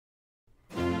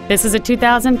This is a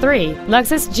 2003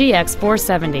 Lexus GX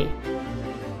 470.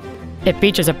 It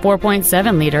features a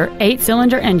 4.7-liter,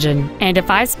 8-cylinder engine and a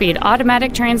 5-speed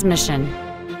automatic transmission.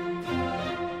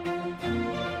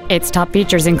 Its top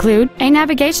features include a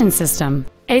navigation system,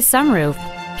 a sunroof,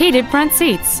 heated front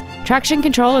seats, traction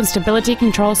control and stability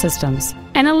control systems,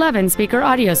 an 11-speaker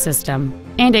audio system,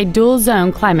 and a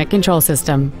dual-zone climate control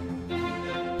system.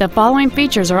 The following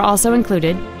features are also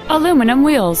included: aluminum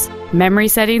wheels, memory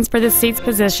settings for the seat's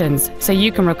positions so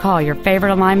you can recall your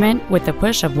favorite alignment with the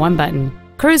push of one button,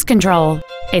 cruise control,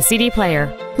 a CD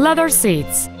player, leather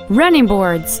seats, running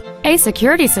boards, a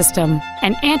security system,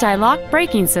 an anti-lock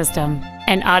braking system,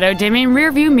 an auto-dimming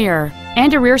rear-view mirror,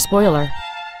 and a rear spoiler.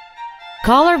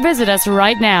 Call or visit us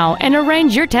right now and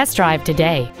arrange your test drive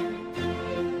today.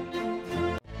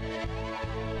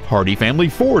 Hardy Family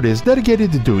Ford is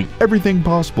dedicated to doing everything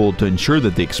possible to ensure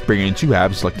that the experience you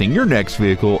have selecting your next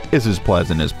vehicle is as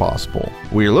pleasant as possible.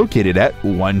 We are located at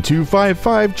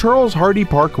 1255 Charles Hardy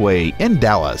Parkway in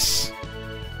Dallas.